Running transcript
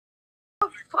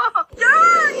fuck?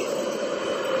 Dirk!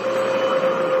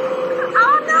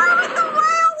 Oh no, with the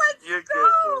whale, let's You're go!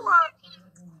 good, dude.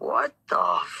 What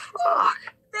the fuck?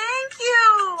 Thank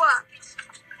you!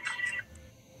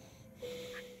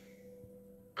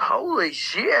 Holy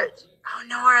shit. Oh,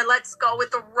 Nora, let's go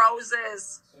with the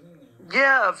roses.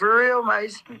 Yeah, for real,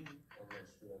 Mason.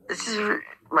 This is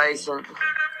Mason.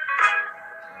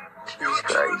 She's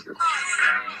crazy.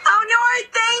 Oh, Nora,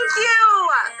 thank you!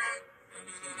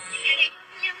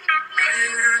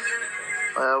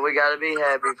 Well, we gotta be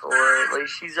happy for her. At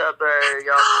least she's up there,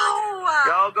 y'all. Oh!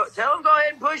 Y'all go. Tell them go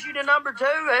ahead and push you to number 2.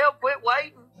 Hell, quit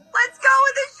waiting. Let's go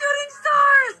with the shooting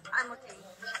stars! I'm looking.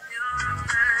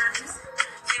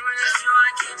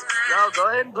 Y'all go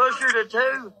ahead and push her to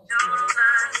 2.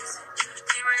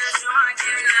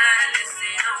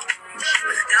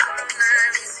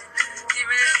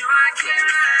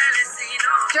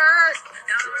 Dirk!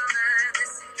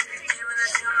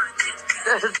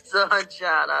 That's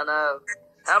sunshine, I know.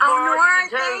 How far Oh, are Nora, you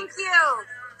to 2? thank you!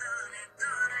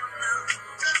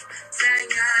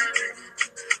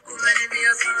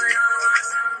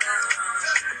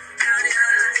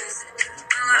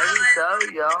 Maybe so,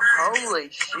 y'all. Holy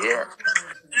shit.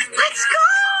 Let's go!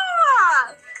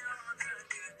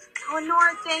 Oh,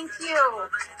 Nora, thank you.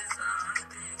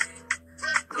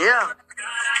 Yeah.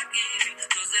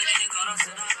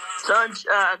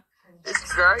 Sunshine. It's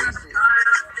crazy.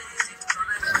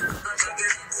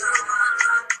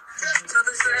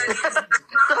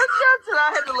 Sunshine said I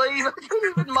had to leave. I couldn't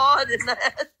even mod in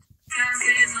that.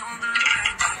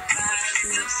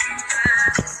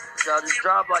 Y'all just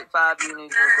drop like 5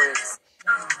 units real quick.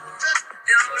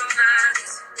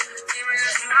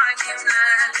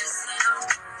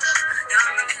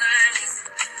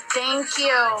 Thank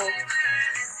you.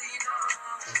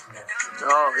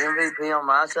 Oh, MVP on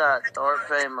my side. Dark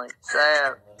family.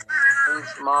 Sad.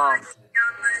 Thanks, Mom.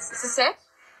 Is this it?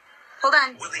 Hold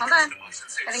on. Hold on.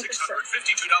 I think this is it.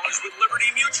 $652 with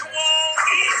Liberty Mutual.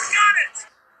 He's got it.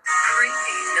 Creamy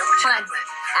milk Hold on. chocolate.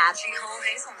 Add. Whole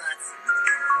hazelnuts.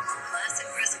 Classic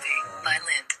recipe by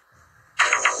Lynn.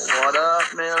 What up,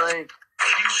 Millie?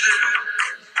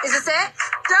 Is this it?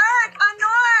 Dirk,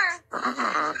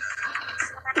 Honor!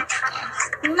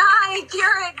 Nye,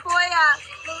 Garrett, Goya,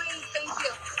 Louise, thank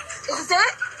you. Is this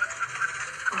it?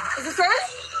 Is this it?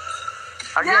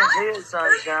 I Yeah? can't see it,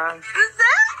 Sunshine. Is this it?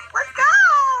 Let's go!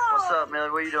 What's up, Millie?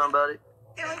 What you doing, buddy?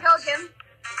 Here we go again.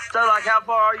 So, like, how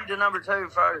far are you to number 2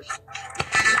 first?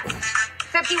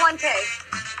 51K.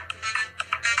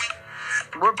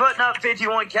 We're putting up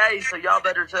 51K, so y'all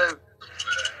better too.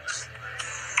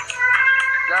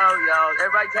 Go, y'all.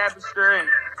 Everybody tap the screen.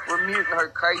 We're muting her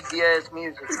crazy ass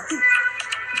music.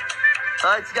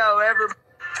 Let's go, everybody.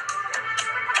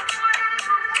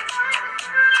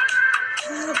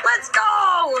 Let's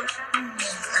go!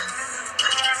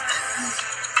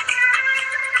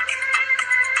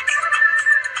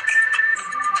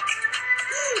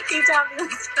 Keep tapping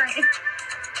the screen.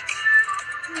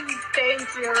 Thank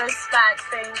you. Respect.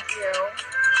 Thank you.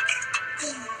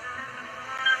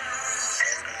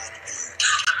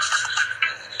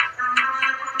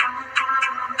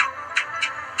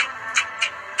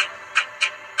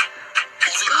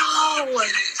 Let's go.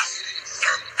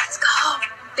 Let's go.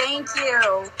 Thank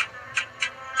you.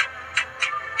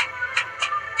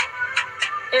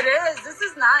 It is. This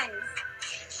is nice.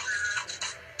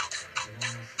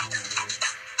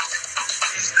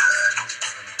 Let's go.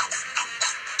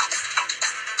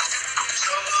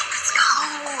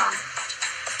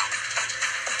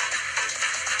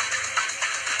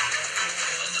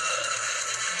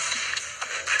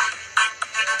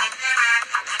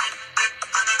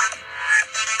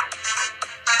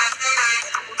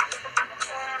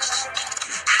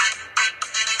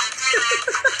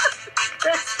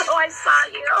 So I saw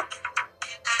you.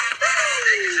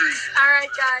 All right,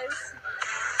 guys.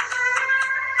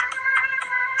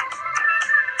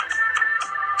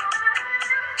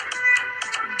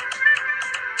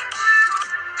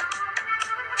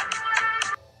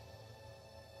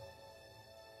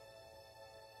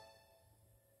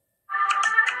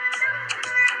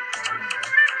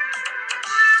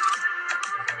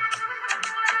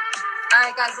 All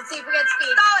right, guys. Let's see if we get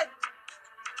speed. Going.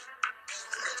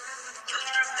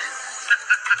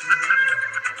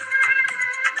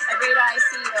 Rita, I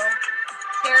see you.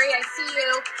 Carrie, I see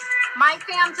you. My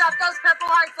fam, drop those purple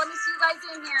hearts. Let me see you guys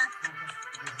in here.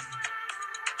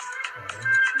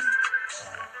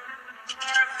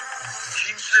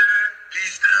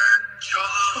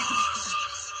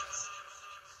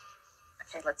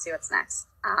 Okay, let's see what's next.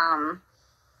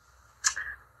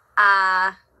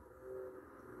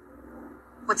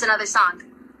 What's another song?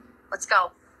 Let's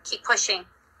go. Keep pushing.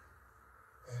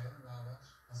 Ne haber?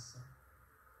 Nasılsın?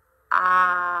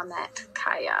 Ahmet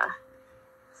Kaya.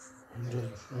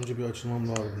 Önce bir açılmam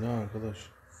lazım ya arkadaş.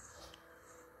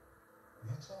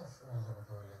 Ne tuhaf oldu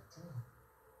bu böyle, değil mi?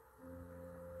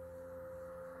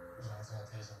 Rahat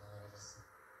rahat heyecanlanabilirsin.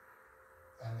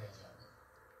 Ben de heyecanlıyım.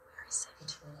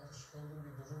 Hiç böyle alışık olduğum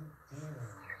bir durum değil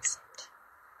benim.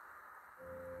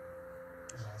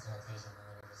 Rahat rahat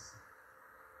heyecanlanabilirsin.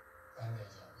 Ben de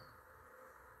heyecanlıyım.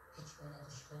 Hiç böyle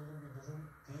alışık olduğum bir durum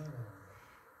değil benim.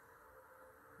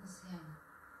 Nasıl yani?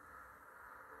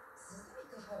 Siz de mi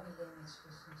ilk defa birilerine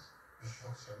çıkıyorsunuz?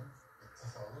 Yok canım. İlk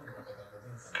defa olur mu? O kadar da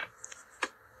değil tabii.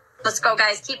 Let's go,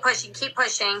 guys. Keep pushing. Keep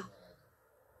pushing.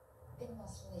 Benim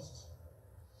aslında ilk.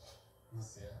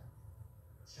 Nasıl ya?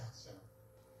 Yok canım.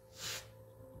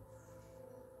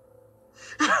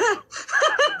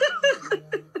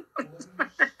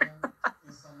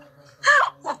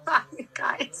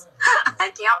 Guys,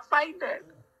 I can't find it.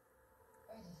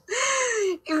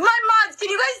 My mods, can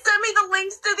you guys send me the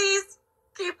links to these?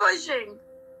 Keep pushing.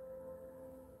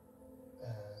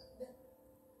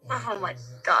 Oh my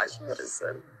gosh, what is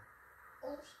it?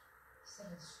 Olur. Güzel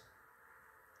olur.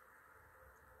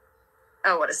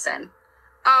 Oh, what a sin.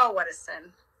 Oh, what a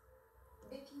sin.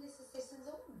 Benimkini de siz seçseniz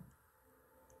olur mu?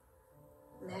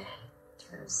 Meh.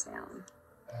 Turn sound.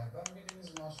 Ben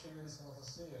bildiğiniz mahsulleri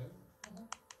salatası yerim.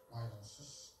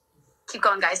 Maydanoz. Keep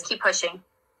going, guys. Keep pushing.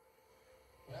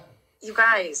 Yani. You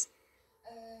guys.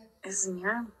 Ee,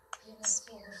 Izmir.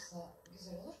 Yemesi olursa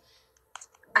güzel olur.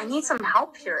 I need some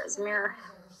help here, Izmir.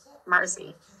 Marzi.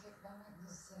 Çünkü ben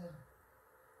Maydanoz severim.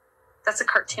 That's a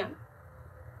cartoon.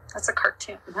 That's a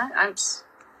cartoon. I'm just...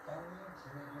 Ben diyorum ki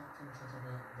yine ilk gün kötü bir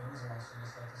deniz mahsulleri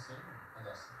salatası yerim mi? Ne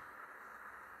dersin?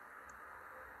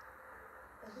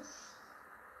 Olur.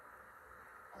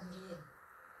 Olur yiyelim.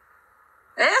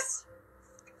 This?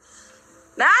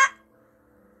 That?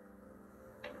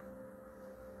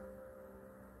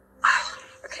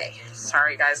 Okay,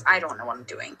 sorry guys. I don't know what I'm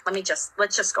doing.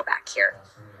 Let's just go back here.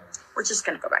 We're just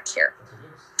gonna go back here.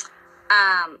 Hatırlıyor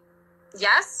musun?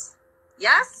 Yes?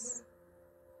 Yes?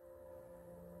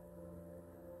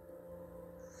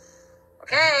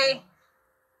 Okay.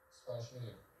 Sipariş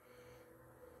veriyorum.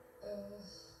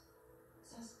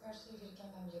 Sen siparişleri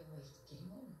verirken ben bile buraya gidip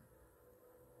geleyim olur mu?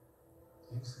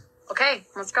 İyi misin? Okay,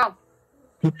 let's go.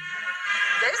 This?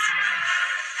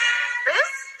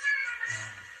 This?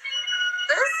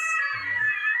 This?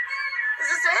 Is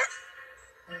this it?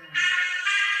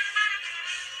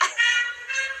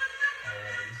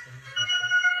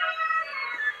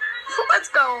 Let's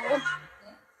go.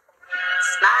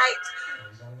 Snipe.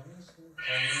 Heyecanlanıyorsun.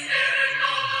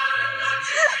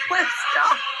 Let's go.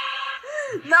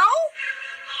 No?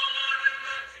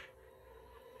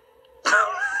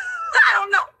 I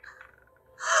don't know.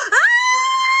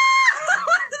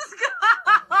 Let's go.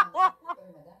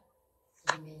 Ölmeden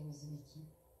sizin benim yüzümü yıkayayım.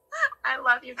 I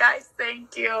love you guys.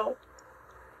 Thank you.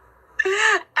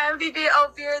 MVP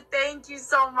Ophir, thank you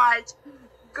so much.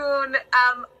 Goon,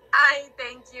 I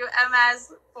thank you.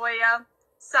 MS, Boya,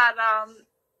 Saddam,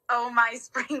 oh my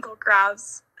sprinkle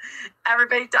crabs.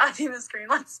 Everybody tapping the screen.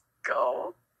 Let's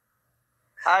go.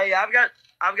 Hey, I've got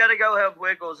to go help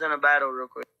Wiggles in a battle real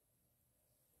quick.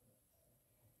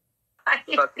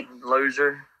 Fucking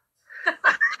loser.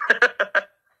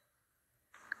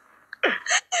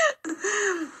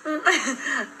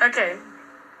 Okay.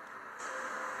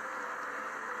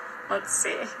 Let's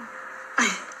see.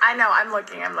 I know, I'm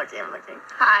looking.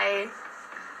 Hi.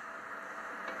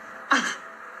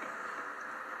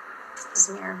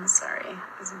 Izmir, I'm sorry.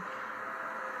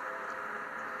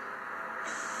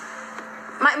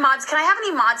 My mods, can I have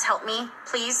any mods help me,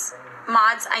 please?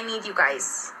 Mods, I need you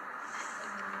guys.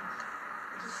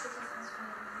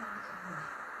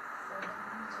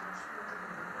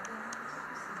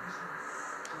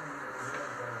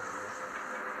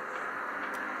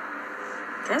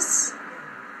 This?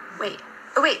 Wait.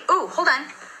 Oh, wait. Ooh, hold on.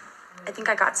 I think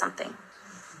I got something.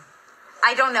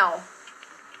 I don't know.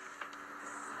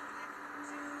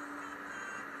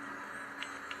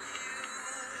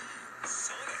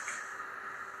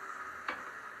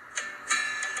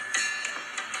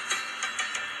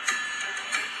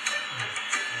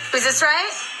 Is this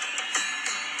right?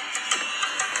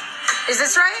 Is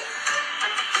this right?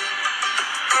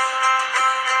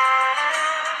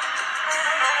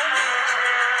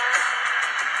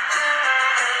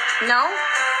 No?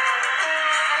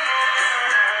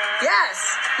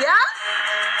 Yes. Yeah?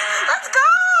 Let's go!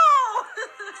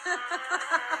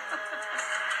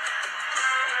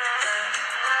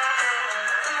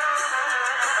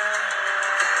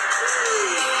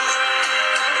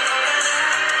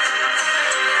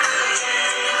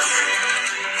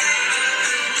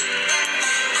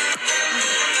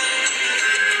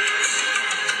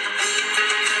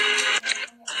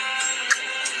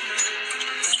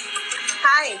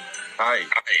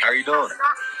 you doing?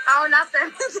 Oh,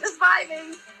 nothing. Just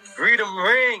vibing. Freedom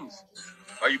rings.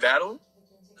 Are you battling?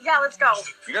 Yeah, let's go.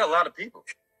 You got a lot of people.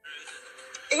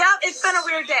 Yeah, it's been a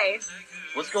weird day.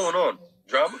 What's going on?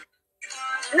 Drama?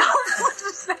 No,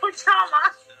 there's no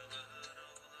drama.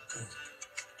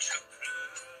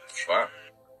 Wow.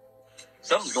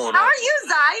 Something's going How on. are you,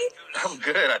 Zai? I'm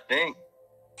good, I think.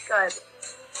 Good.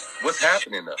 What's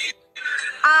happening though?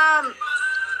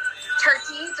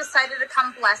 Turkey decided to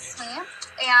come bless me,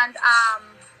 and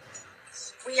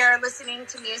we are listening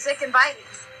to music and vibing.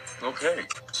 Okay.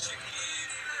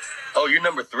 Oh, you're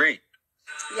number 3.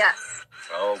 Yes.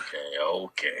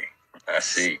 Okay. I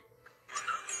see.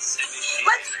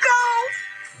 Let's go.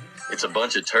 It's a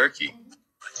bunch of turkey.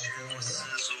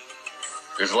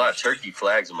 There's a lot of turkey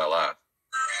flags in my life.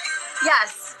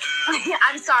 Yes.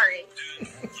 I'm sorry.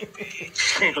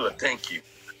 Sheila, thank you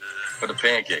for the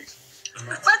pancakes.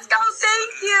 Let's go.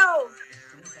 Thank you.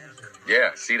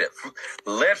 Yeah, see that?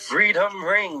 Let freedom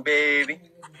ring, baby.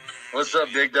 What's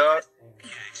up, big dog?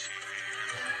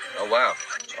 Oh, wow.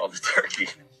 All the turkey.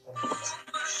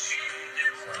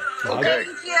 Okay.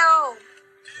 Thank you.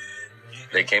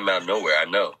 They came out of nowhere, I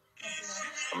know.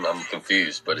 I'm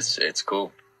confused, but it's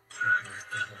cool.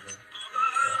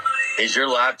 Is your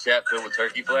live chat filled with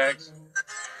turkey flags?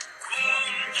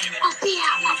 Oh,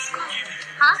 yeah, let's go.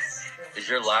 Huh? Is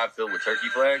your live filled with turkey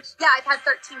flags? Yeah, I've had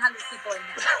 1,300 people in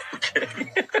here.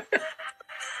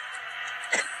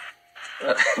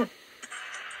 Okay.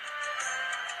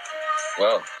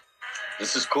 Well,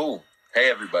 this is cool. Hey,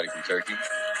 everybody from Turkey.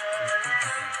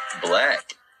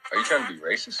 Black. Are you trying to be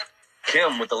racist?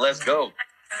 Kim with the let's go.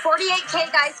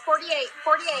 48K, guys. 48.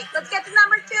 Let's get to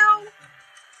number 2.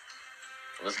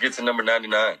 Let's get to number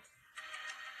 99.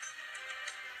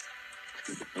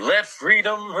 Let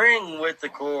freedom ring with the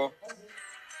core.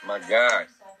 My God.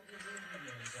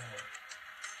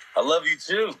 I love you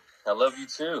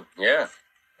too. Yeah.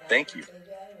 Thank you.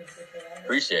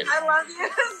 Appreciate it. I love you,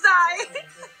 Zai.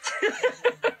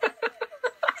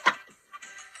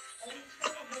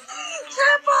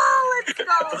 Triple, let's go.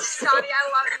 Johnny, I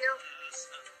love you.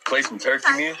 Play some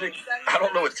turkey music? I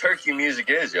don't know what turkey music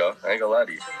is, y'all. I ain't gonna lie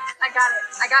to you. I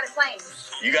got it playing.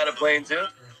 You got it playing too?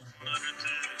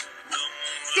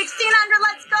 1,600,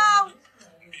 let's go.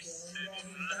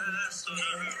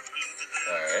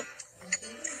 All right.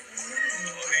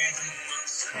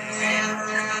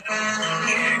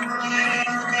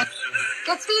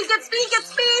 Get speed.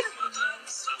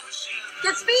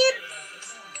 Get speed.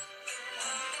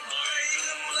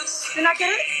 You're not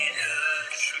getting it?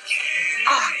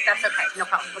 Oh, that's okay. No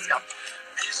problem. Let's go.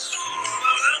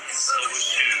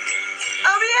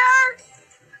 Over here.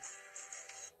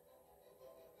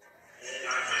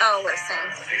 Oh, listen.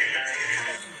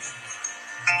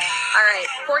 All right.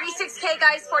 46K,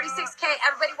 guys. 46K.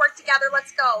 Everybody work together.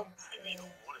 Let's go.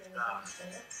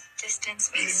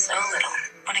 Distance means so little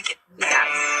when I get. Yeah.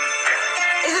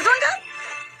 Is this one good?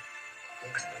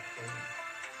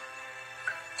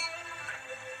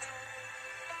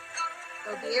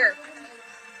 Over here.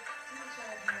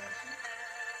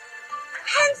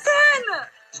 Henson!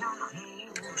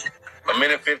 A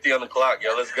minute 50 on the clock,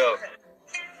 yo. Let's go.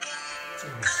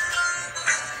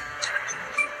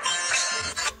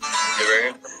 You ready?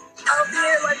 Over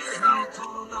here, let's go.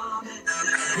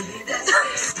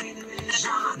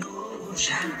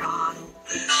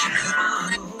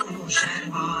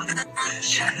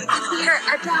 Up here,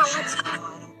 Adele, let's go.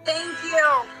 Thank you.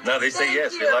 No, they say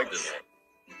yes. They like this.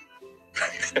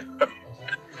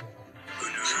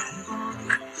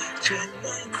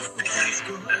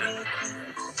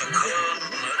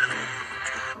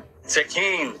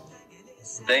 Takeen.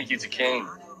 Thank you, Takeen.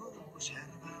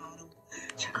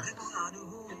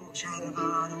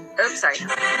 Oops, sorry.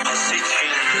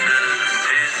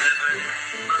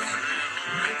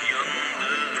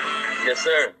 Yes,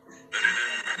 sir.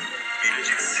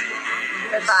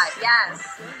 Goodbye.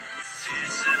 Yes.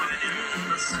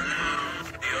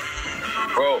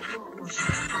 Bro.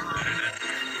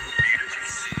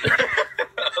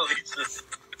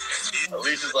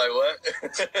 Alicia's like, what?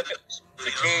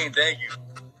 Takeen, thank you.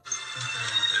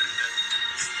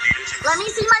 Let me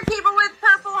see my people with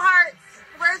purple hearts.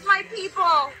 Where's my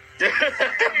people?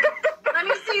 Let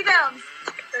me see them.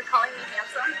 They're calling me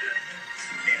handsome.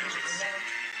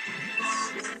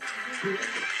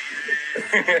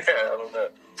 I don't know.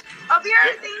 Up here,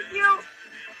 thank you.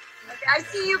 Okay, I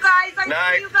see you guys. I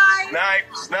see you guys. Snipe.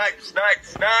 I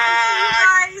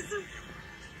see you guys.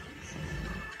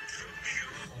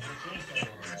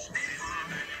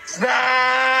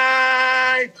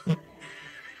 Snipe!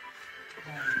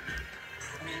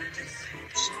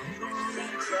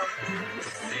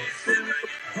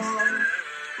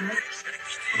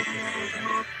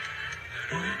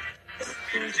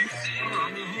 MVP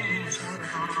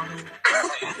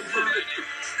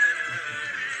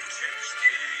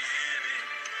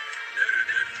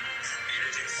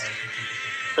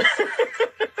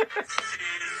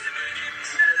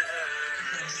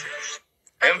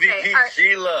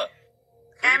Sheila.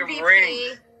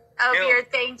 MVP of your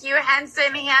thank you,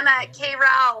 Henson, Hannah,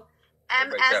 K-Rel,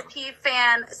 MSP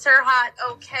fan, Sir Hot,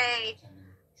 okay,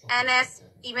 NS,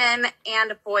 even,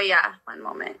 and Boya. One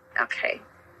moment. Okay.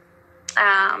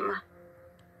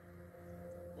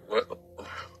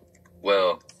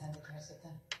 Well,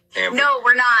 Amber. No,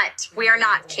 we're not. We are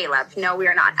not, Caleb. No, we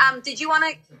are not. Did you want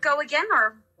to go again,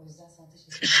 or?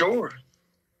 Sure.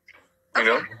 You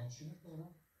know?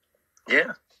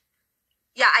 Yeah.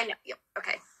 Yeah, I know. Yeah,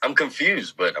 okay. I'm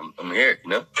confused, but I'm here, you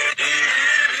know?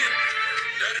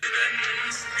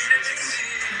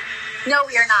 No,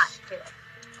 we are not, Caleb.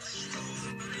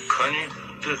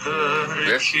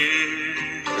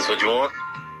 This what you want?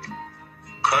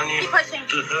 Keep pushing.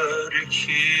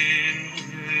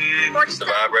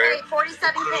 47K,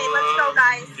 47K. Let's go,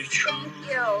 guys. Thank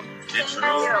you.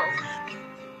 Thank you.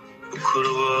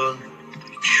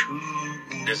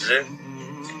 This is it?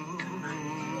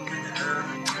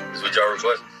 This is what y'all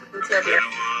request? It's over here.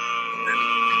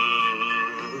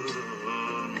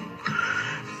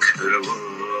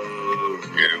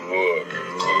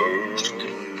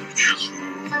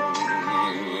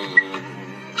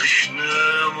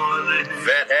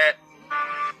 Fat hat.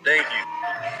 Thank you.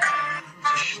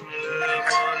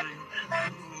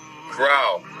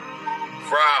 Crow.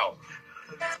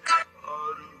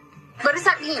 What does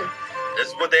that mean?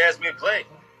 That's what they asked me to play.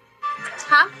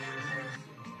 Huh?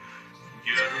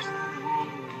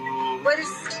 What is...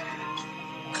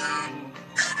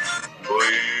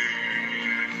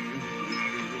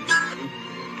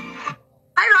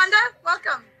 Hi, Rhonda.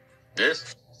 Welcome.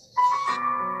 This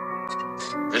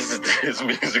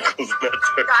musical's not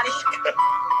Got it.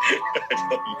 I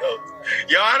don't know.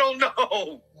 Yo, I don't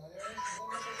know.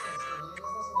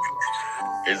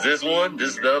 Is this one? This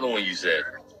is the other one you said.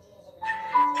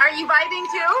 Are you vibing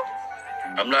too?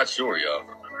 I'm not sure, y'all.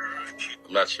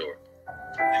 I'm not sure.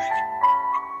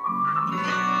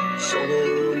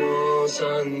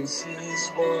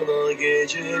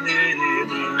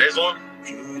 This one?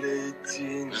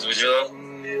 This was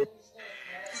you?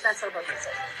 That's what I'm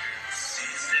saying.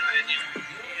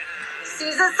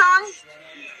 Caesar's song?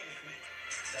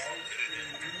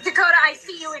 Dakota, I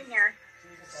see you in here.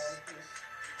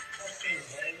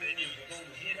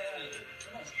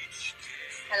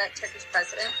 I like Turkish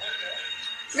president.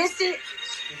 Missy.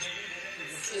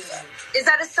 Is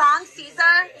that a song,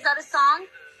 Caesar? Is that a song?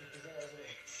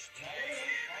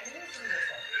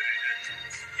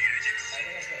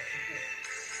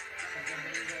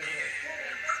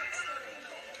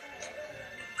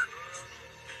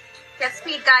 Get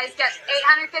speed, guys. Get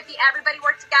 850. Everybody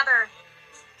work together.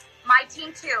 My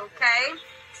team too, okay?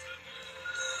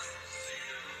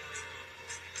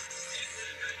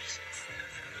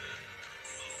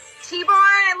 T-Born,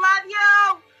 I love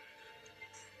you.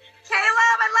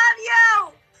 Caleb, I love you.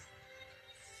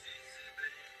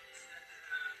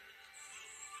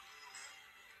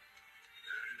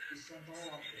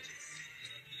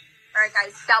 All right,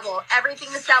 guys, double.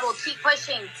 Everything is double. Keep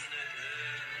pushing.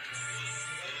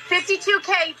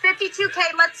 52K,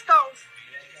 52K, let's go.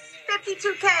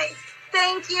 52K.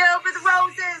 Thank you for the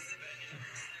roses.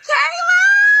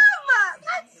 Caleb!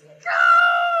 Let's go!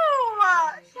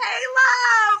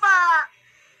 Caleb!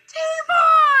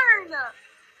 T-Born!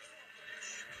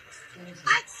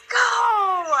 Let's go!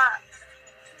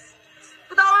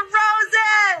 With all the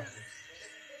roses!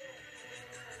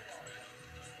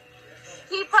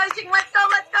 Keep pushing. Let's go,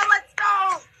 let's go, let's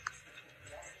go!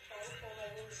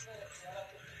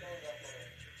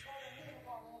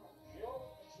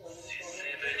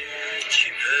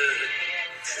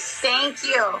 Thank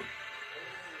you.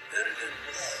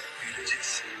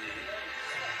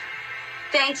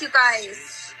 Thank you,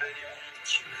 guys.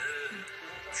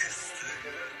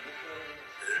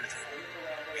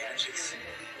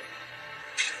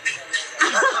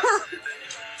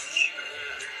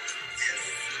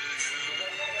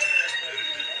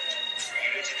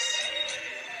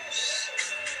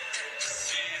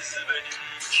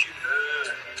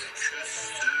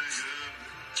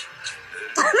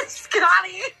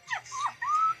 Scotty.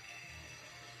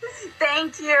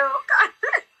 Thank you.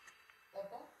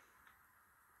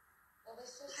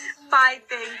 Bye,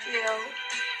 thank you.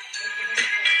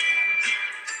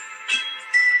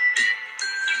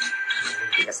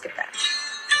 Let's get that.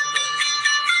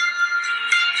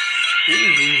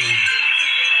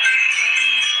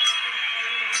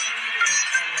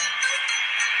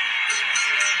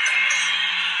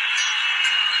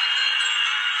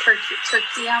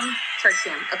 Turkium.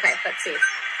 Okay, let's see.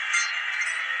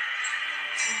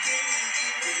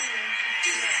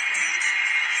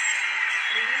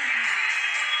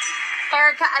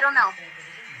 Erica, I don't know.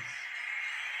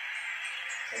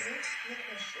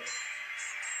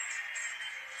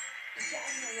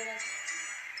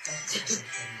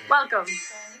 Welcome.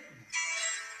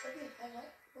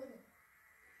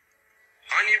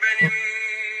 Hani benim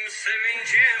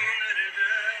sevincim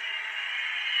nerede?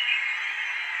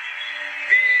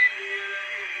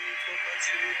 Bilmiyorum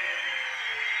topacı.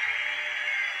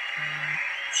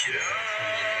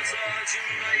 Kiraz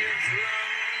ağacında yıkılan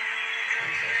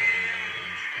gömleğim.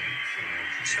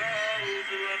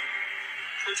 Çaldılar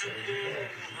çocukluğum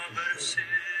habersiz.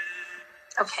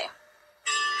 Okay.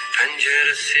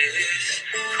 Penceresiz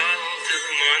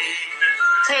kaldım anne.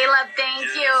 Caleb,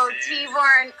 thank you.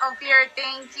 T-Born, Ophir,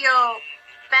 thank you.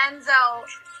 Benzo,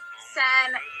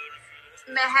 Sen,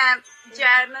 Mehem,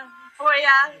 Jen,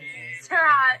 Foya,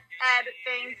 Surat, Ed,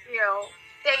 thank you.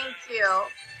 Thank you.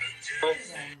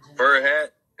 Fur hat,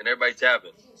 and everybody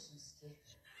tapping.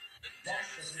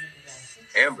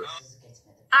 Amber,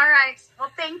 All right.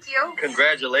 Well, thank you.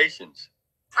 congratulations.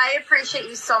 I appreciate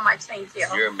you so much. Thank you.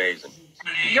 You're amazing.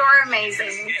 You're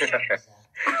amazing.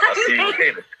 I'll see you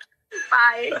later.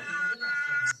 Bye.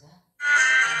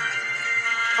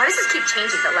 Why does this keep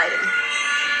changing the lighting?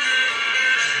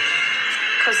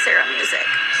 Coursera music.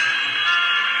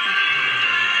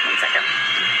 1 second.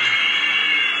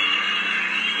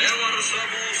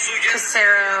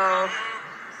 Coursera.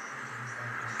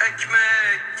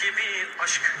 Ekmek gibi,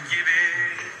 aşk gibi.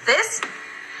 This?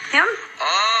 Him?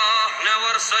 Ah ne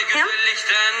varsa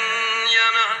güzellikten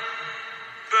yana.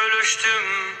 Bölüştüm,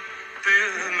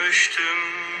 büyümüştüm.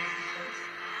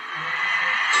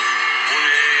 Bu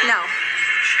ne? No.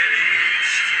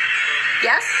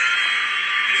 Yes?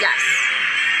 Yes.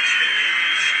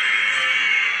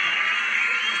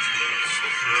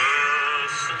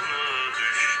 Sofrasına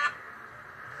düş.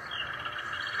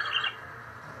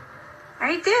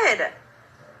 I did.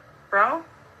 Bro?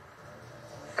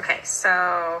 Okay,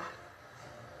 so...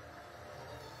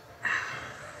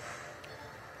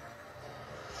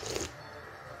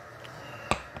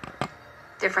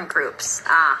 Different groups.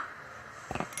 Ah.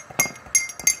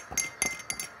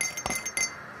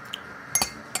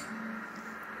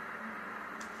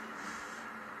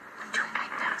 I'm doing my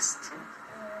best.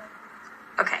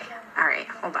 Okay, all right,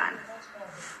 hold on.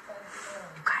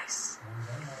 You guys.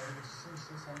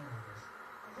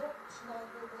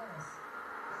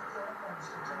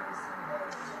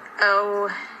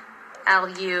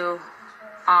 O-L-U-R.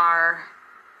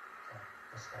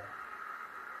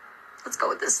 Let's go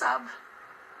with this sub.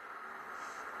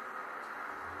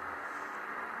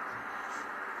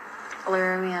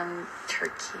 Valerian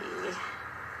Turkey.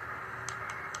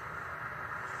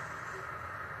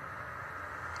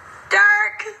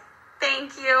 Dark!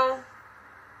 Thank you.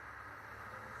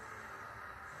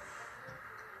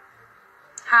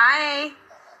 Hi.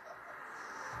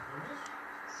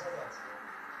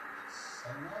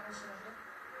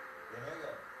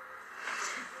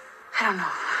 I don't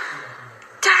know.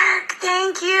 Dark,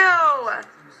 thank you.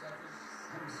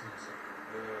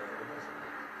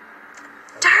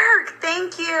 Dark,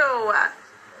 thank you.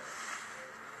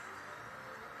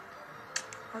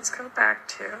 Let's go back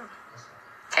to.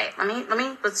 Okay,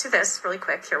 let's do this really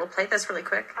quick. Here, we'll play this really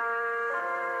quick.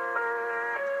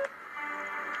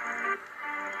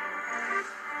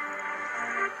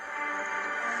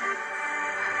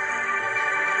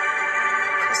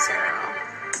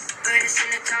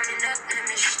 Böylesini tahmin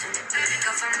etmemiştim.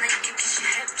 Kafamda iki kişi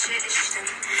hep çeliştim.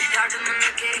 Yardımına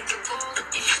gerek yok oldu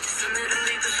işte. Sanırım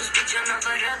duygusuz bir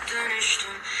canavara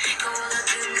dönüştüm.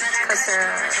 Kovaladığım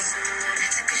karar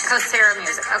Coursera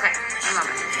music. Okay, one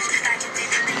moment.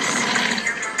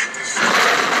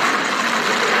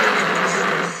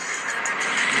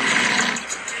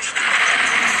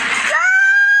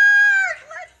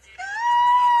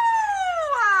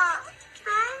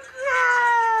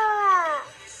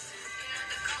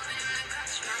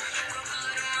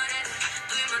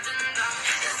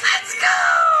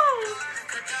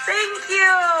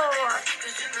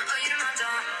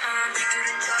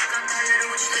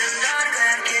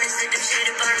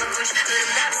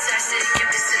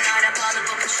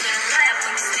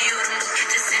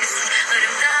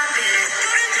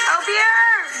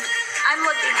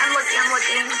 I'm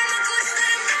looking.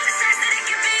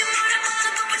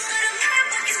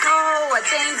 Oh,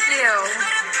 thank you.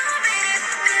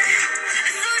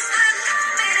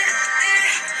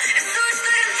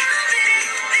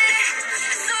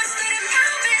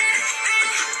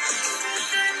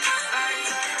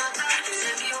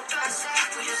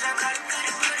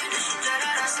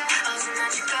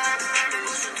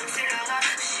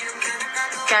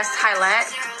 Guest highlight.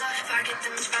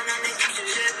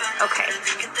 Okay.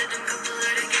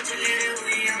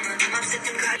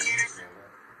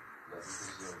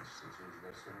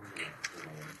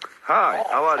 Hi,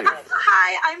 how are you? Hi,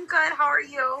 I'm good. How are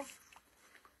you?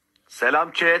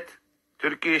 Selam chat.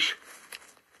 Türk iş.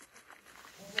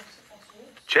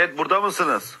 Chat burada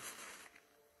mısınız?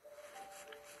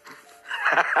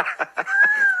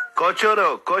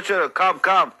 Koçero,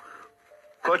 come.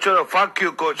 Koçero, fuck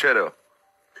you, Koçero.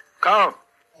 Come.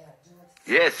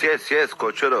 Yes,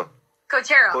 Koçero.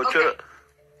 Cochero. Okay.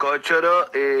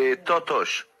 Koçero,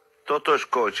 Totoş. Totoş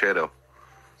Koçero.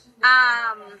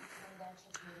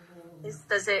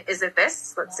 Is it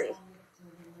this? Let's see.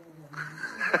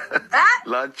 That?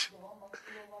 Lunch.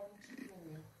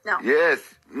 No. Yes.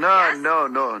 Yes?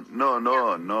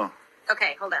 No.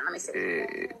 Okay, hold on. Let me see.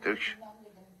 Türk.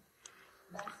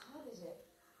 Ben sadece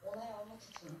onay almak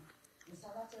için,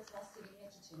 insanlar tarafından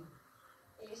sevilmek için,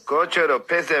 Koçero,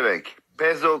 pezevenk.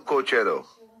 Pezo Koçero.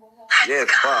 Yes,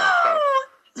 come.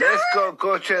 Let's go,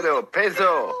 Koçero.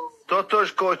 Pezo.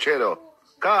 Totoş Koçero.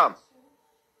 Come.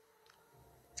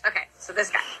 Okay, so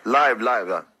this guy. Live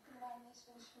lan.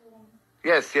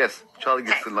 Yes. Çal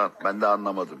gitsin lan. Ben de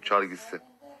anlamadım. Çal gitsin.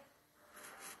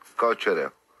 Koçero.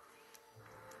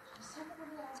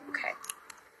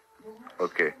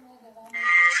 Okay.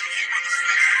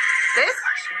 This?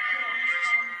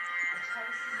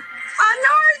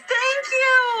 Honor, thank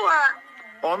you.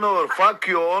 Onur, fuck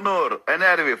you, Onur.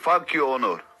 Enervi, fuck you,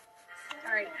 Onur.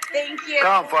 All right, thank you.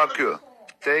 Come, fuck you.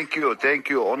 Thank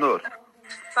you, Onur.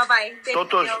 Bye-bye. Thank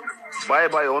Totoş, you.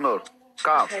 bye, Onur.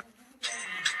 Come. Okay.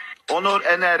 Onur,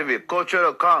 Enervi,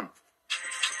 Koçero, come.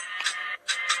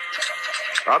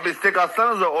 Abi istek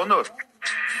atsanıza Onur.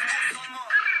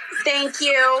 Thank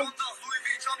you.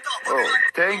 Oh,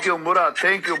 thank you, Murat.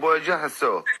 Thank you, Boyacı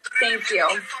Hasso. Thank you.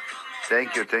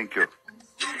 Thank you.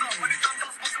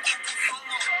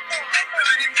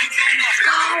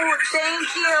 Oh,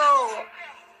 thank you.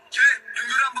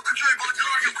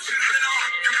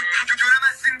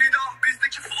 Göremezsin bir daha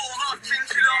bizdeki flowlar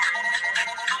çinçila.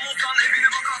 Adam olsan evine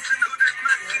bakarsın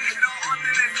ödetmezsin kira.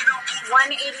 Annene silah bul.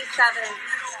 187.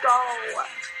 Go.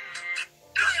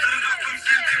 Yaşları döktüm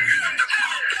sildim yüzümde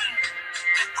kuruttum.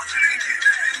 Acı rengi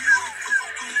bilmiyorum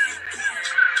tutulduğunu unuttum.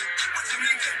 Acı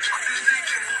rengi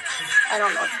I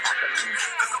don't know what's happening.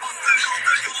 gaza bastır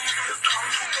kaldır yolumuzu hızla.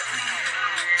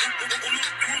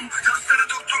 Unuttum yaşları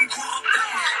döktüm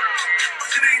kuruttum.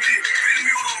 Acı rengi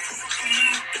bilmiyorum tutulduğunu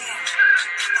unuttum.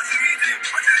 Acemiydim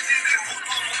aceleciydim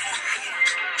vurdum unuttum.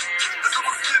 Gaza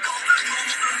bastır kaldır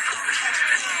yolumuzu hızla.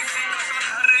 Kaçar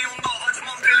her reyonda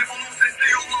açmam telefonun sesli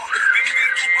yolla. Beni bir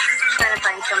topa güzelim. Trying to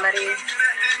find somebody.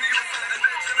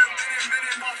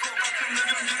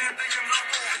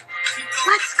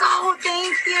 Let's go.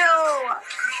 Thank you.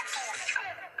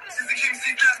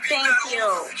 Thank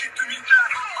you.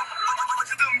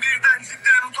 Acıdım birden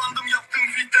cidden utandım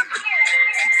yaptığım fitten.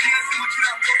 Siyasi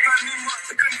makinem çok vermeyim var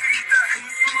sıkıntı gider.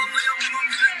 Unutsun anlayan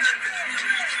bunun dilinden dedim ya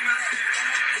bildiğim her şeyi.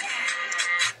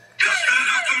 Yaşları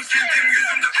döktüm sildim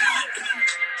yüzümde kuruttum.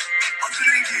 Acı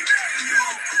rengi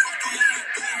bilmiyorum tutulduğunu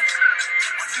unuttum.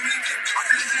 Acı rengi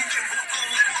aceleciydim vurdum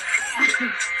unuttum.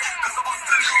 Gaza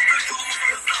bastır kaldır yolumuzu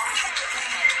hızla.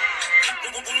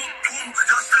 Unuttum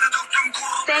yaşları döktüm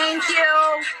kuruttum. Thank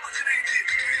you. Acı rengi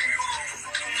bilmiyorum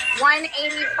tutulduğunu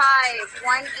 185.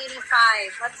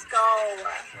 185. Let's go.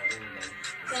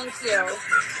 Thank you.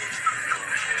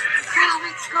 Girl,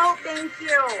 let's go. Thank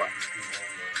you.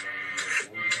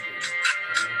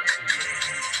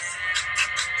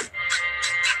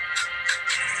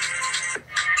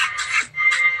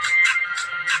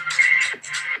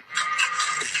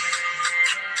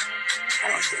 I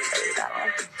don't see anybody that way.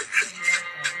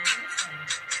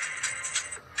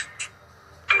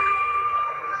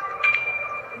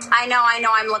 I know.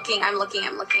 I'm looking. Her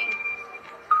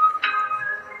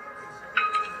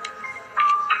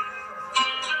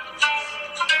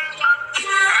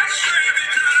şey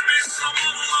bitermiş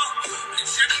zamanla.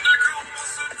 İçimde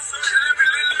kalmasın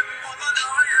söyleyebilirim. Bana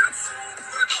layık soğuk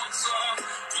ve dansa.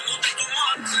 Unuttum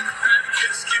artık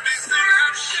herkes gibisin.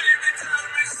 Her şey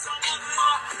bitermiş zamanla.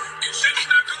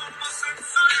 İçimde kalmasın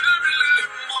söyleyebilirim.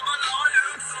 Bana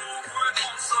layık soğuk ve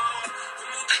dansa.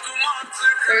 Unuttum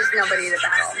artık. There's nobody to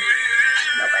battle.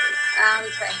 Nobody.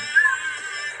 Okay.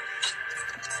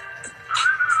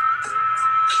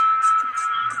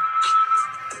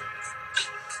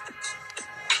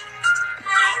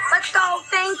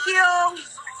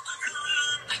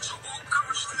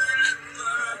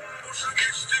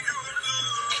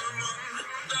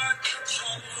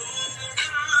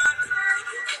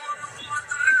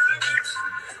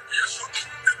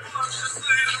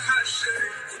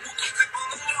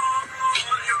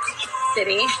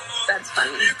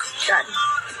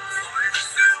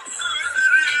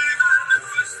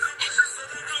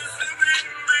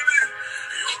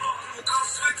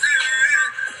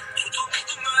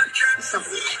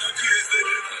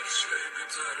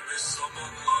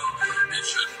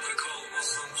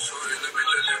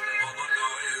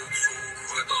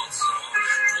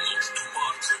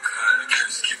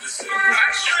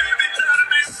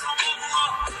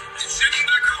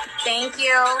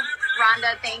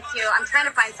 Rhonda, thank you. I'm trying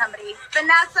to find somebody.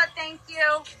 Vanessa, thank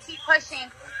you. Keep pushing.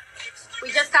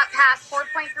 We just got past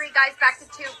 4.3, guys. Back to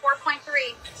 2.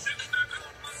 4.3.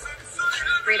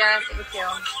 Rita, thank you.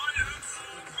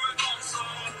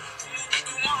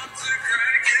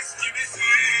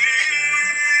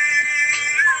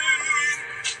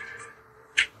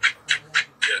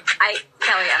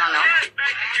 Kelly, I don't know.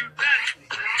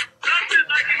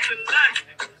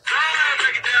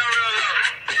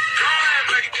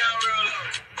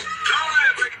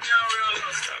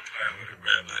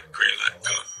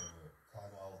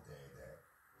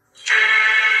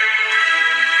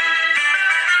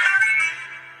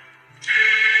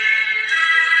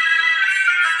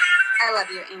 I love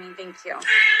you, Amy. Thank you.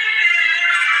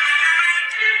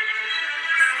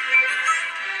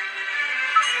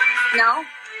 No?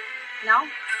 No?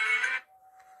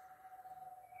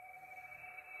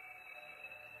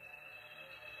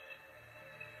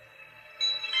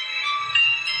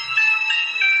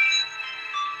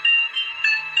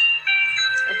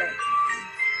 Okay.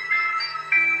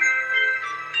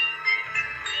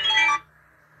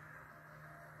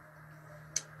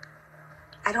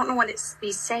 I don't know what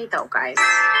these say, though, guys.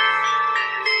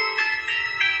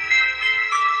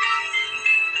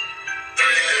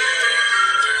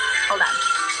 Hold on.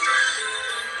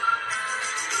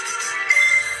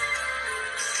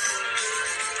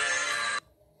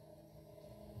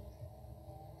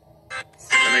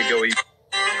 Let me go eat.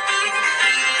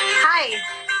 Hi.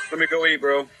 Let me go eat,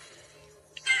 bro.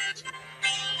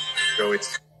 Go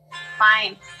eat.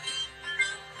 Fine.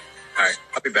 All right,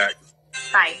 I'll be back.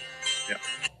 Bye. Yeah.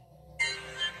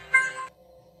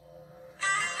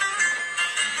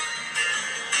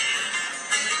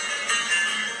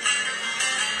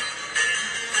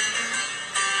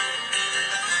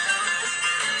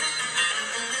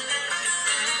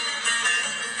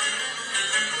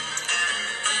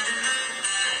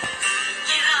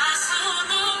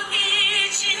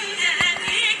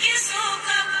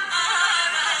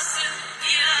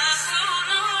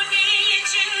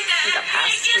 We got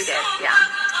past. We did. Yeah.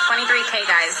 23K,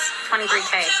 guys.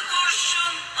 23K.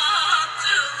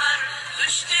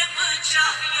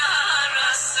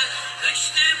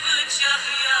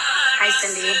 Hi,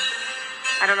 Cindy.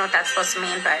 I don't know what that's supposed to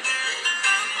mean, but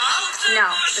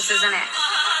no, this isn't it.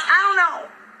 I don't know.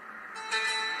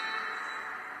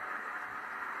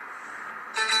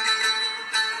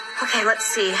 Okay, let's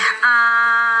see.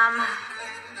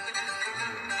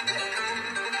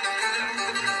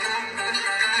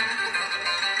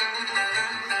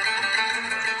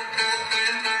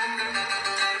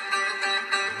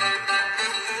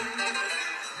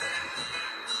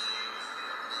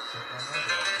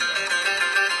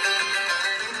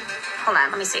 Hold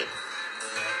on, let me see.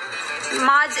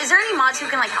 Mods, is there any mods who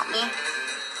can like help me?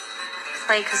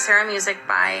 Play Kasera music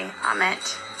by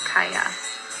Amit Kaya.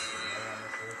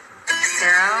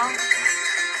 Kasera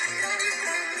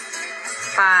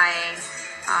by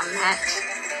Amit.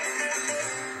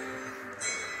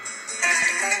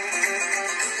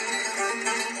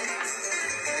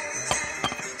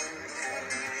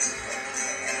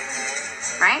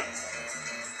 Right?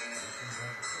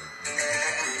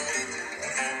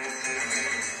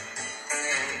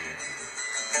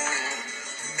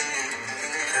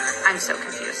 I'm so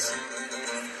confused.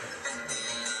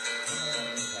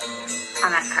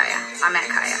 Amit Kaya. Amit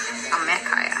Kaya. Amit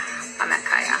Kaya. Amit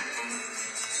Kaya.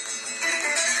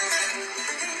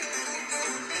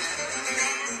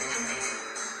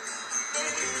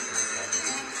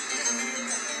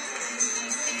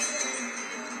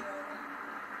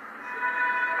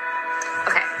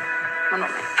 Okay, one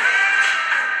moment.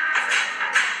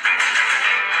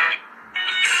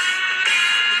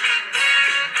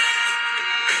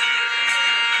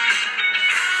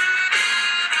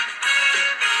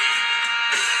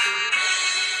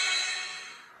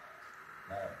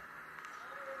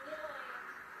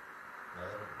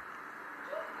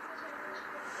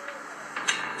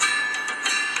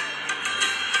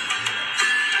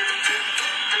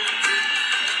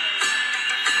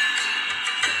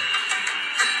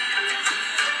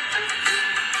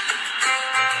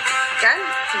 Good?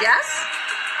 Yes?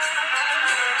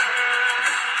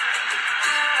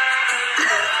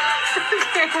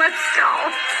 Okay, let's go.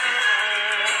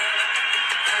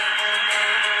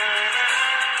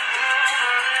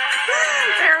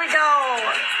 There we go.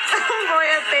 Oh,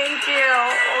 Boya, thank you.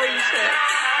 Holy shit.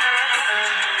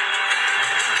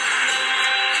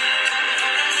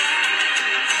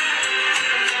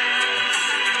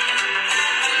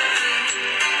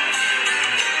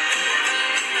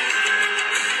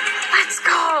 Let's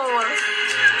go.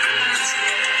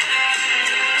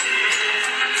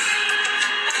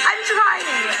 I'm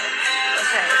trying.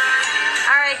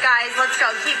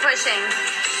 pushing.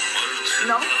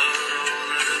 No?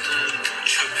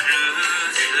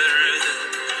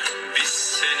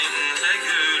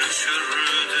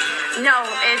 No,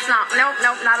 it's not. Nope,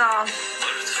 not at all.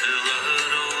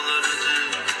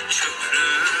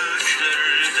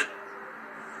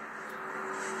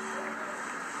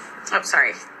 Oh,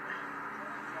 sorry.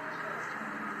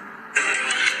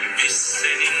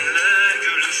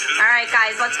 All right,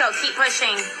 guys, let's go. Keep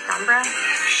pushing. Umbra.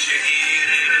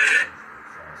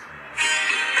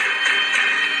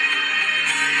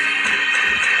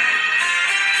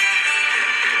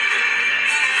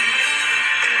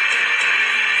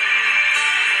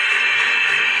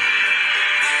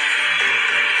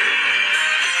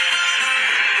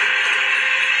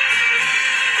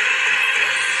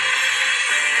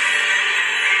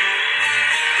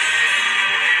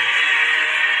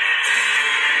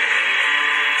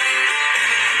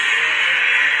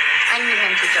 I need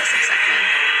him to just accept me.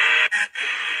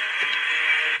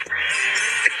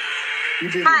 You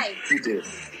did. Hi. You did.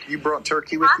 You brought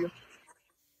turkey with you?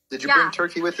 Did you bring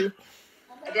turkey with you?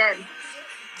 I did.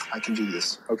 I can do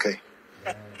this. Okay.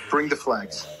 Bring the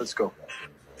flags. Let's go.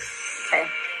 Okay.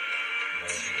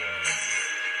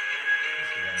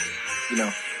 You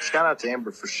know, shout out to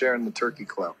Amber for sharing the turkey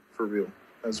clout. For real.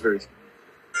 That was very,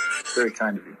 very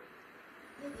kind of you.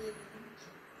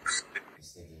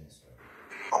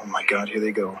 Oh my God, here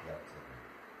they go.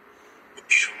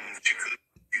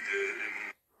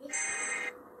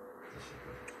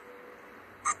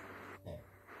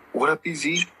 What up,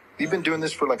 EZ? You've been doing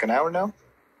this for like an hour now?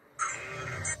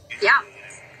 Yeah.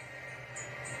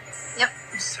 Yep.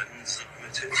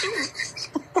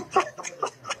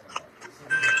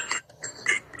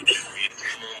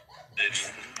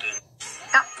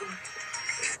 Yep.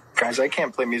 Guys, I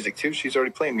can't play music too. She's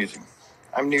already playing music.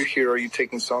 I'm new here. Are you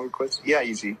taking song requests? Yeah,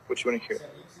 EZ. What you want to hear?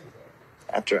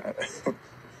 After.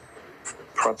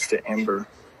 Props to Amber.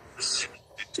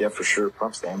 Yeah, for sure.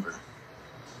 Props to Amber.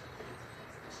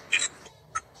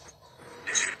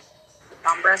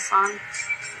 Umbra song.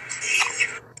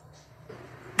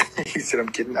 He said, I'm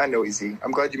kidding. I know, EZ.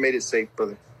 I'm glad you made it safe,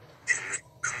 brother.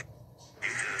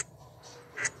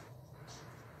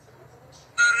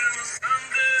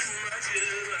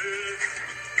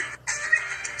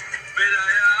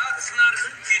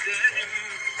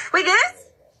 Wait, this?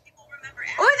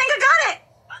 Oh, I think I got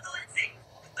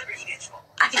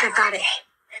it.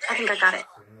 I think I got it.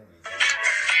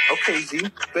 Okay, Z.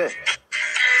 Bet.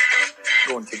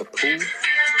 Going to the pool.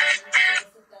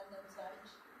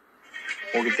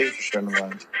 Morgan, thank you for sharing the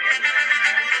lines.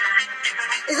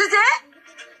 Is this it?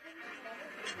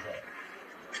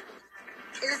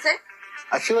 Is this it?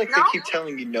 I feel like No? they keep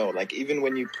telling you no. Like, even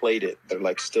when you played it, they're,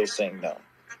 like, still saying no.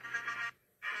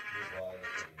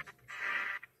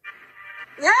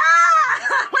 Yeah!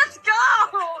 Let's go!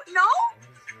 No?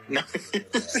 No.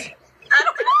 I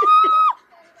don't know!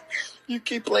 You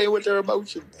keep playing with their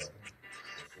emotions.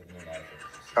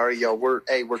 All right, y'all. We're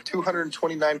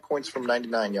 229 points from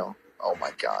 99, y'all. Oh,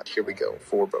 my God. Here we go.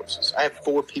 4 roses. I have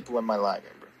 4 people in my live,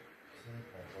 Amber.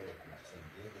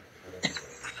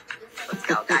 Let's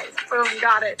go, guys. Boom,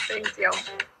 got it. Thank you.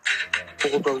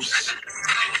 4 roses.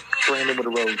 Brandon with a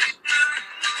rose.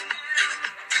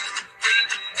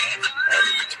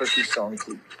 Turkey song,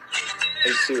 please.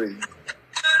 Hey, Siri.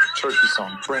 Turkey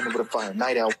song. Brandon with a fire.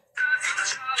 Night out.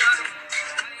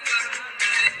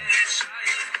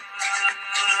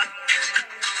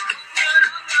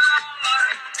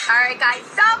 All right, guys.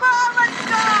 Double! Let's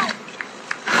go!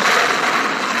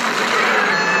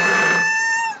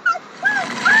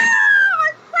 I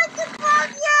freaking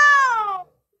love you!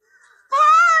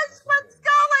 Push! Let's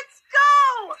go!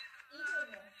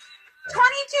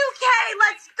 22K!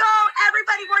 Let's go!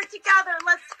 Everybody work together!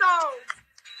 Let's go!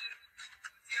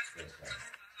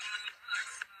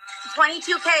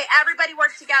 22K! Everybody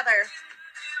work together!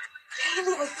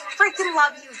 Kaylee, I freaking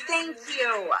love you! Thank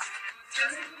you!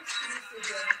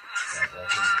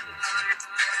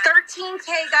 13K,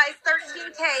 guys!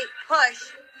 13K! Push!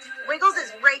 Wiggles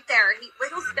is right there.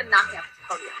 Wiggles is gonna knock me off the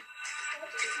podium.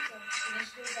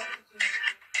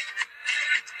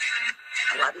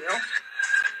 I love you.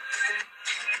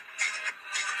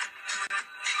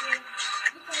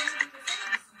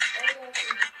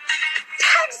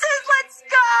 Texas, let's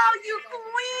go, you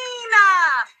queen!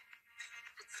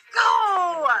 Let's go!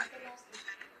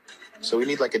 So we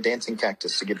need like a dancing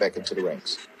cactus to get back into the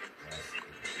ranks.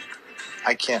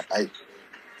 I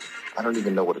don't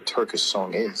even know what a Turkish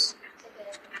song is.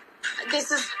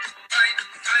 This is...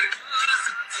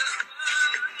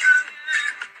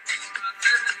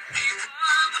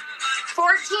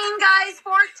 $14, guys,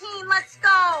 14, let's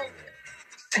go!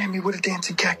 Sammy with a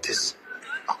dancing cactus.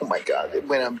 Oh my God, it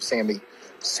went up, Sammy.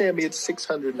 Sammy, it's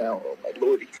 600 now. Oh my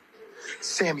lordy.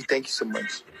 Sammy, thank you so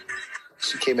much.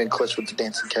 She came in clutch with the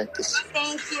dancing cactus.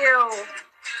 Thank you.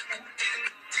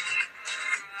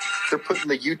 They're putting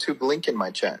the YouTube link in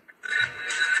my chat.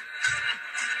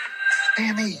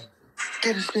 Sammy,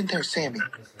 get us in there, Sammy.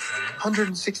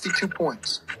 162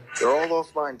 points. They're all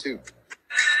offline too.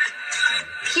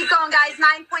 Keep going, guys.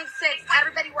 9.6.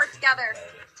 Everybody work together.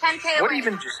 10K. What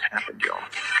even just happened, y'all?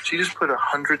 She just put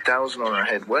 100,000 on her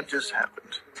head. What just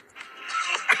happened?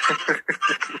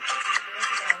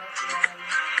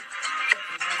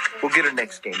 We'll get her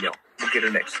next game, y'all. We'll get her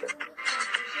next game.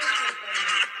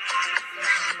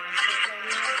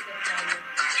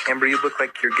 Amber, you look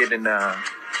like you're getting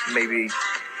maybe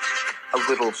a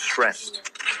little stressed.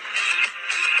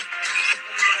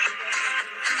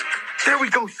 There we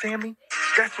go, Sammy.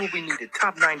 That's what we needed.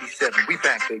 Top 97. We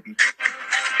back, baby.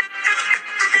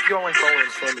 If y'all ain't following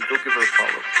Sammy, go give her a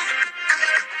follow.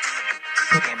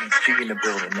 Sammy, she in the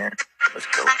building, man. Let's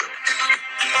go.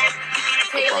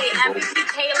 Kaylee, MVP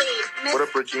Kaylee, Miss What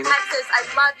up, Regina? Texas, I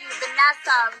love you.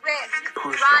 Vanessa, Rick,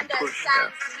 Rhonda,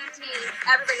 Sam, CT,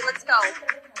 everybody, let's go.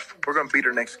 We're going to beat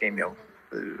her next game, yo.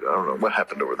 I don't know what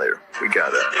happened over there. We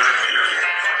got All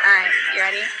right, you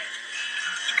ready?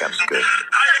 She got us good.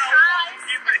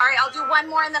 All right, I'll do one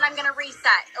more and then I'm going to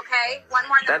reset, okay? One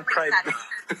more and then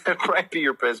That'd probably be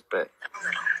your best bet.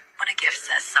 When a gift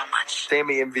says so much.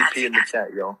 Sammy MVP in the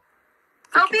chat, y'all.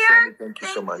 Oh, Freaking Sammy, thank you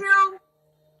so much.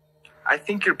 I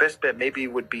think your best bet maybe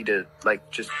would be to,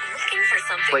 like, just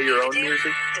play your own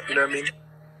music, you know what I mean?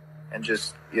 And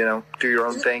just, you know, do your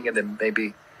own thing and then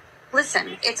maybe...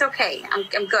 Listen, it's okay.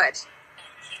 I'm good.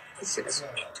 Let's do this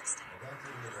one.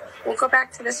 We'll go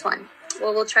back to this one.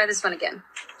 We'll try this one again.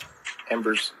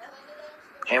 Amber,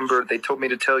 they told me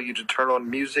to tell you to turn on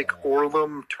music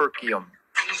Orlum Turcium.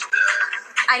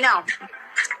 I know.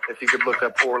 If you could look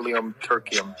up Orlum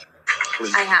Turcium,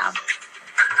 please. I have.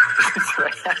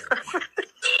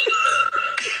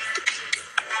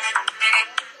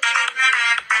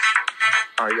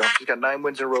 All right, y'all. She's got 9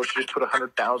 wins in a row. She just put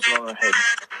 100,000 on her head.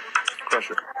 Crush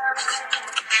her.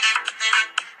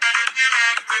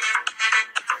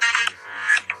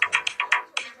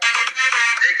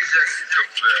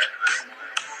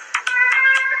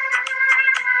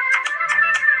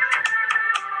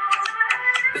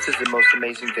 This is the most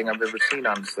amazing thing I've ever seen,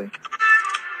 honestly.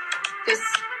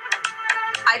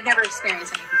 I've never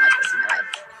experienced anything like this in my life.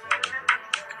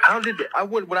 How did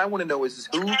what I want to know is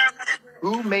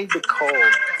who made the call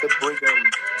to bring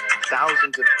in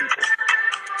thousands of people?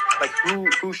 Like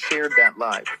who shared that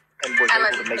live and was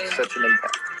able to make such an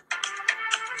impact?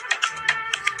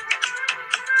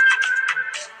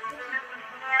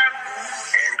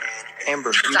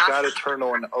 Amber, you gotta turn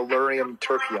on Allurium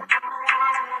Turcium.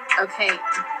 Okay,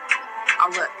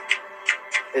 I'll look.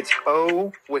 It's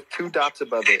O with 2 dots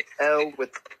above it, L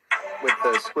with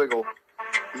the squiggle,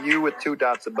 U with 2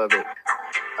 dots above it,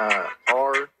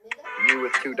 R, U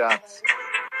with 2 dots.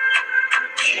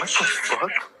 What the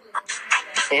fuck?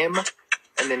 M,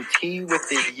 and then T with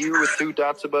the U with 2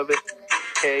 dots above it,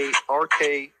 K,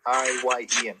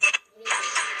 R-K-I-Y-E-N.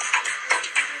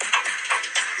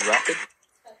 Rapid?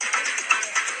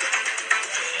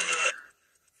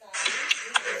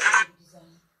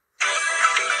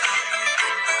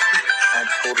 I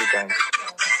told her, guys.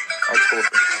 I told her.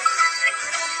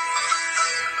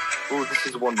 Ooh, this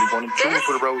is the one we wanted. 2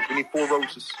 for the rose. We need 4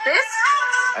 roses. This?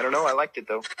 I don't know. I liked it,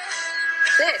 though.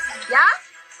 This, yeah?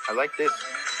 I like this.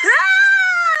 Ah,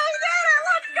 I did it!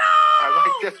 Let's go! I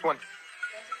like this one.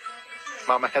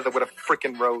 Mama Heather with a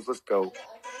freaking rose. Let's go.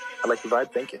 I like the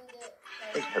vibe. Thank you.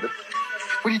 Thank you, Heather.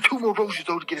 We need 2 more roses,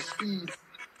 though, to get a speed.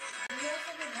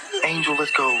 Angel,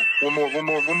 let's go. One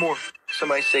more.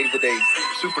 Somebody save the day.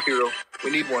 Superhero. We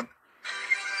need one.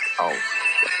 Oh.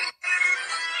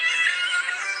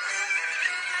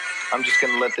 I'm just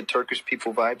going to let the Turkish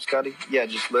people vibe, Scotty. Yeah,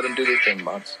 just let them do their thing,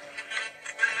 mods.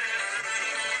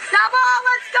 Double,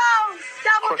 let's go!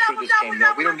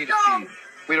 Double. We don't need a speed.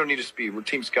 We don't need a speed. We're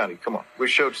Team Scotty. Come on. We've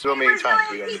showed so many times.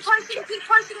 We don't need Keep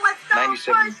pushing, let's go.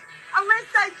 97. Push.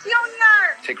 Alyssa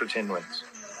Jr. Take her 10 wins.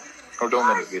 Or don't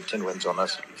let her get 10 wins on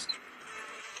us, at least.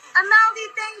 Amaldi,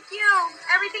 thank you.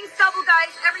 Everything's double,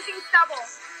 guys. Everything's double.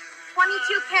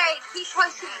 22K. Keep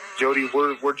pushing. Jody,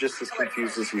 we're just as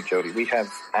confused as you, Jody. We have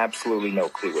absolutely no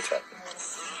clue what's happening.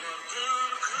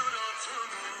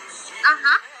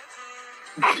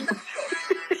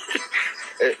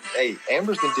 Hey,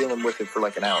 Amber's been dealing with it for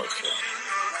like an hour. So.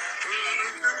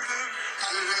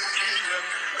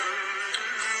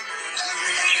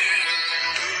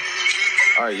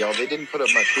 All right, y'all. They didn't put up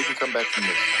much. We can come back from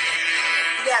this.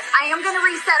 Yes, I am going to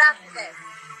reset after this.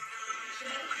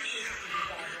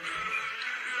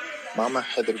 Mama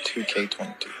Heather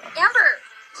 2K22. Amber.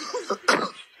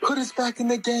 Put us back in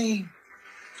the game.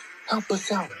 Help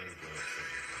us out.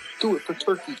 Do it for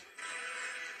Turkey.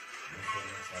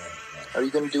 Are you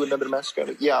going to do another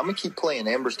mascot? Yeah, I'm going to keep playing.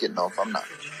 Amber's getting off. I'm not.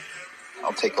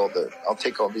 I'll take all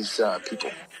these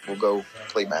people. We'll go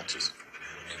play matches.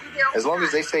 As long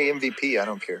as they say MVP, I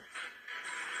don't care.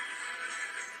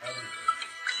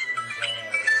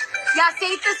 Yeah,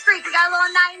 save the streak. We got a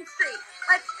little 9 streak.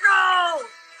 Let's go.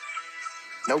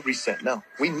 No reset. No.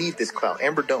 We need this clout.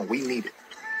 Amber don't. We need it.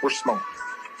 We're small.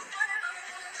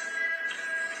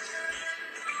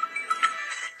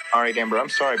 All right, Amber, I'm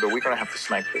sorry, but we're going to have to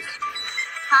snipe this.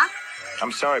 Huh?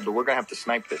 I'm sorry, but we're going to have to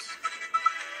snipe this.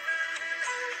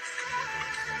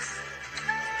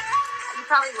 You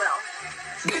probably will.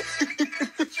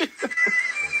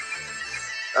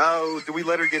 Oh, do we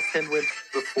let her get 10 wins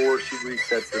before she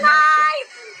resets the match?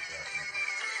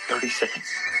 30 seconds.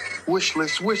 Wish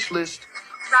list.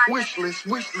 Right. Wish list.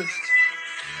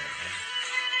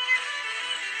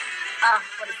 Oh,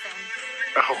 what a thing.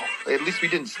 Oh, at least we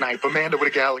didn't snipe Amanda with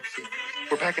a galaxy.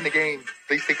 We're back in the game.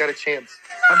 At least they got a chance.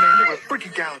 Amanda with a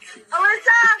freaking galaxy.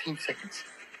 Alyssa! 15 seconds.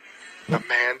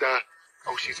 Amanda.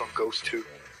 Oh, she's on Ghost too.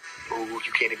 Oh,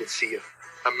 you can't even see her.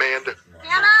 Amanda.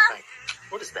 Hannah!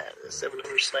 What is that? A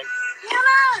 700 snipe?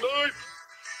 Hannah!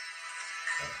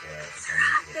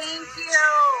 Snipe! Thank you.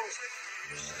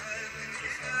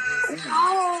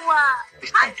 Oh,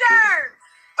 Hunter!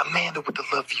 Amanda with the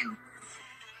love you.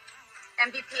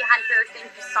 MVP Hunter,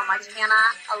 thank you so much.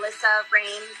 Hannah, Alyssa,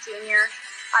 Rain, Junior,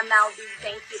 Melody,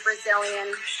 thank you.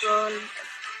 Brazilian, Goon,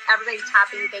 everybody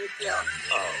tapping, thank you.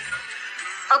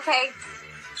 Oh. Okay.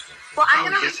 Well, I'm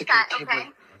going to Jessica, reset, okay?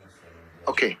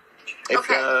 Okay.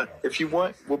 If you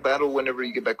want, we'll battle whenever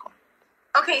you get back on.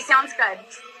 Okay, sounds good.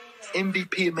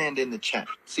 MVP Amanda in the chat.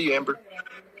 See you, Amber.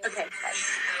 Okay, bye.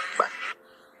 Bye.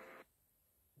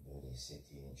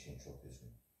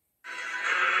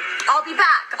 I'll be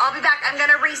back. I'm going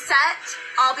to reset.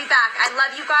 I'll be back. I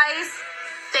love you guys.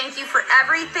 Thank you for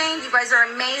everything. You guys are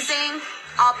amazing.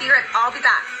 I'll be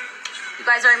back. You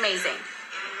guys are amazing.